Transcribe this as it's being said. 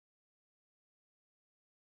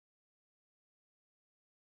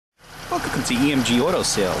Welcome to EMG Auto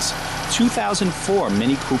Sales. 2004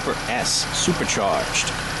 Mini Cooper S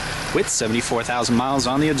Supercharged with 74,000 miles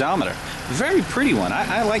on the odometer. Very pretty one.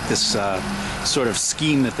 I like this sort of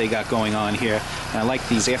scheme that they got going on here. And I like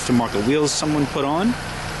these aftermarket wheels someone put on.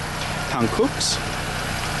 Pound Cooks.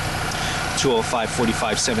 205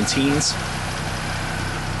 45 17s.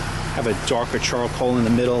 Have a darker charcoal in the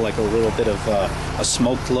middle, like a little bit of a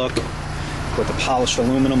smoked look with a polished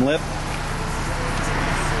aluminum lip.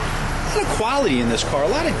 A lot of quality in this car, a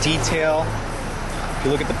lot of detail. If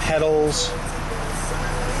you look at the pedals,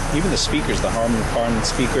 even the speakers, the Harman Kardon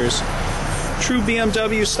speakers. True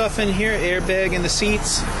BMW stuff in here, airbag in the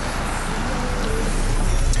seats.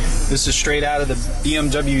 This is straight out of the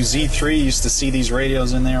BMW Z3. You used to see these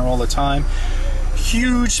radios in there all the time.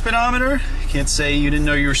 Huge speedometer. Can't say you didn't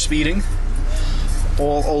know you were speeding.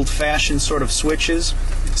 All old-fashioned sort of switches.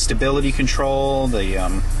 Stability control.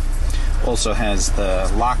 The also has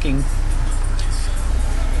the locking,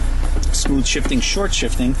 smooth shifting, short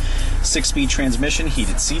shifting, 6-speed transmission,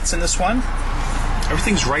 heated seats in this one.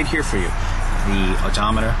 Everything's right here for you. The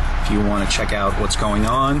odometer, if you want to check out what's going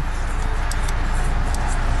on.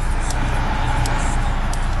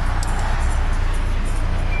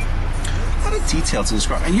 Detail to this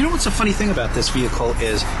car. And you know what's a funny thing about this vehicle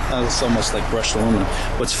is it's almost like brushed aluminum.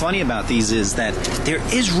 What's funny about these is that there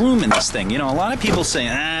is room in this thing. You know, a lot of people say,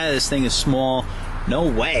 this thing is small. No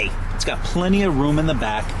way. It's got plenty of room in the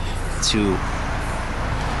back to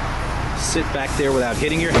sit back there without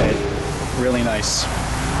hitting your head. Really nice.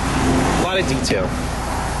 A lot of detail.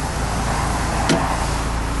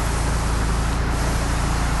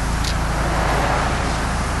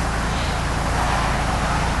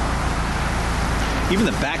 Even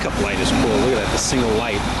the backup light is cool. Look at that, the single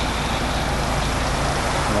light.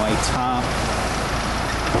 White top.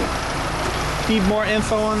 Need more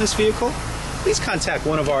info on this vehicle? Please contact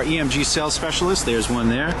one of our EMG sales specialists. There's one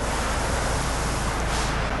there.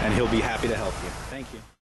 And he'll be happy to help you. Thank you.